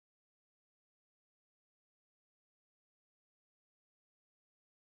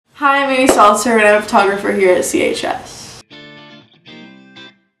Hi, I'm Amy Salter and I'm a photographer here at CHS.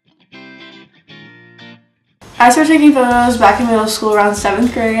 I started taking photos back in middle school around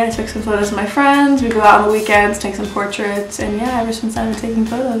 7th grade. I took some photos of my friends. We go out on the weekends, take some portraits, and yeah, ever since then I've been taking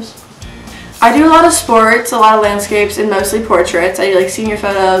photos. I do a lot of sports, a lot of landscapes, and mostly portraits. I do like senior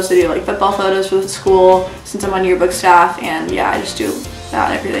photos, I do like football photos for the school since I'm on yearbook staff, and yeah, I just do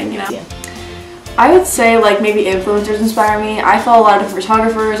that everything, you know. Yeah. I would say like maybe influencers inspire me. I follow a lot of different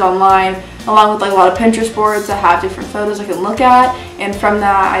photographers online, along with like a lot of Pinterest boards that have different photos I can look at, and from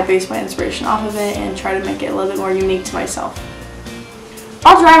that I base my inspiration off of it and try to make it a little bit more unique to myself.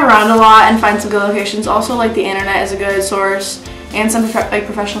 I'll drive around a lot and find some good locations. Also, like the internet is a good source, and some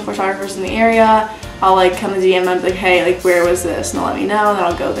professional photographers in the area. I'll like come to DM them like, hey, like where was this, and they'll let me know, and then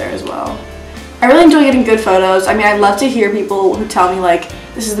I'll go there as well. I really enjoy getting good photos. I mean, I love to hear people who tell me like,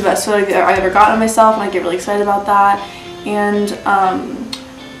 this is the best photo I've ever gotten of myself, and I get really excited about that. And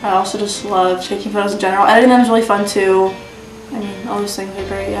I also just love taking photos in general. Editing them is really fun too. I mean, all those things are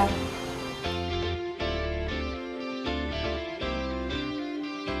great, yeah.